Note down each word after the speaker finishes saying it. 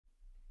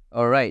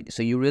All right,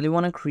 so you really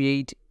want to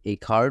create a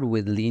card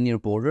with linear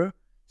border.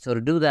 So to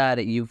do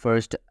that, you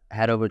first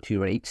head over to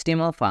your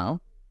HTML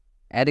file,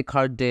 add a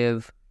card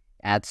div,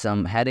 add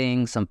some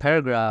heading, some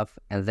paragraph,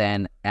 and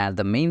then add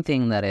the main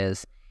thing, that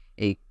is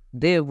a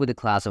div with a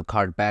class of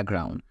card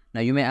background. Now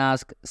you may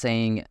ask,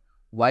 saying,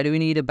 why do we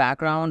need a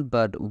background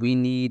but we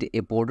need a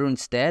border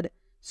instead?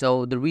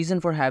 So the reason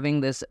for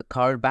having this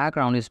card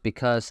background is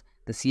because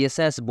the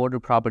CSS border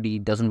property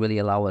doesn't really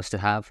allow us to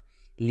have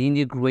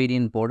linear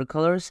gradient border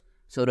colors.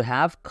 So to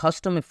have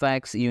custom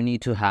effects, you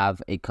need to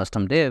have a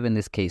custom div, in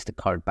this case, the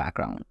card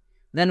background.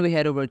 Then we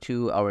head over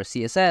to our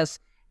CSS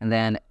and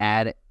then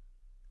add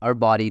our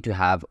body to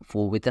have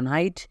full width and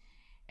height,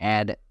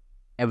 add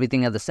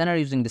everything at the center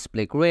using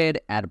display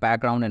grid, add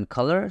background and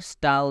color,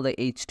 style the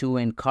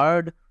H2 and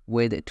card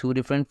with two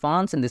different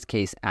fonts, in this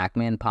case,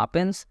 Acme and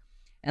Poppins,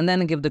 and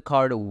then give the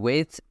card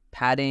width,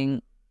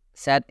 padding,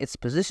 set its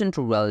position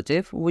to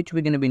relative, which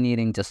we're going to be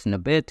needing just in a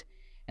bit,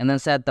 and then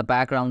set the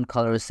background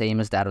color same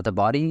as that of the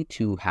body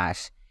to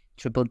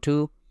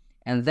 #222,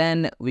 and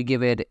then we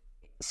give it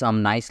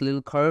some nice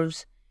little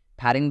curves,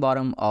 padding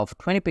bottom of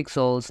 20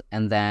 pixels,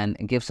 and then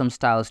give some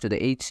styles to the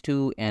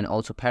H2 and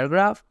also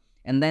paragraph,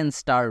 and then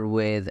start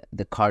with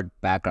the card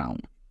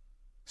background.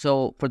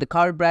 So for the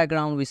card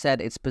background, we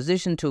set its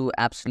position to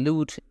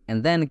absolute,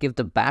 and then give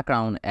the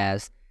background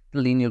as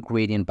the linear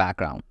gradient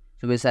background.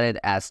 So we set it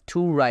as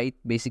to right,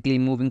 basically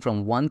moving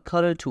from one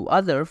color to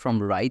other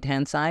from right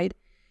hand side.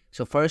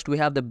 So first we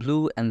have the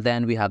blue, and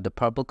then we have the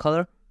purple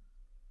color.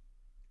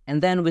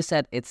 And then we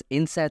set its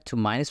inset to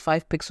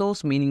 -5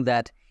 pixels, meaning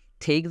that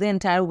take the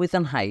entire width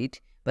and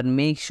height, but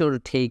make sure to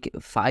take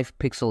 5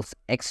 pixels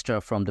extra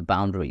from the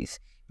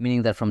boundaries,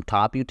 meaning that from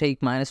top you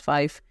take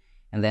 -5,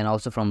 and then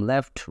also from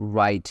left,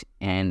 right,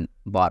 and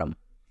bottom.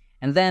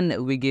 And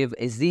then we give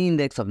a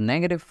z-index of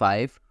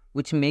 -5,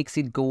 which makes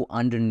it go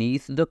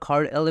underneath the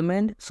card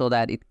element so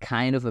that it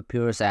kind of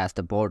appears as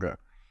the border.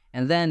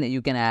 And then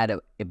you can add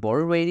a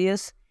border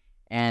radius.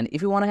 And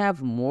if you want to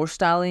have more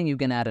styling, you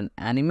can add an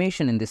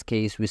animation. In this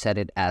case, we set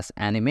it as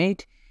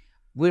animate.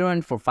 We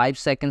run for 5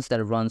 seconds,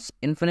 that runs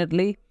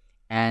infinitely.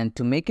 And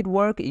to make it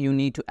work, you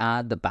need to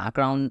add the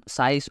background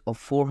size of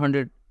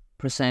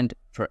 400%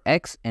 for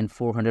X and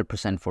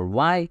 400% for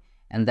Y,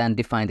 and then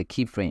define the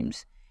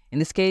keyframes. In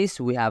this case,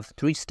 we have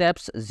 3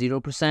 steps: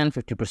 0%,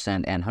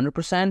 50%, and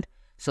 100%.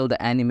 So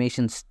the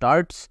animation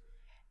starts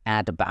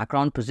at the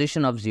background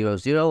position of 0,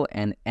 0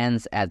 and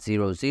ends at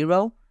 0,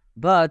 0.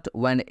 But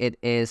when it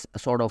is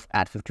sort of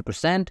at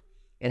 50%,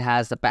 it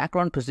has the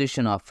background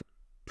position of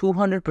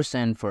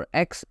 200% for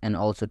X and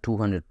also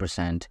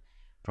 200%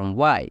 from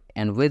Y.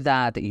 And with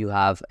that, you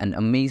have an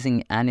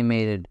amazing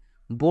animated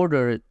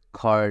border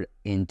card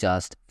in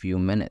just a few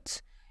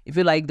minutes. If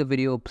you like the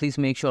video, please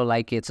make sure to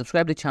like it,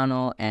 subscribe to the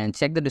channel, and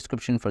check the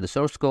description for the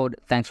source code.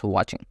 Thanks for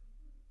watching.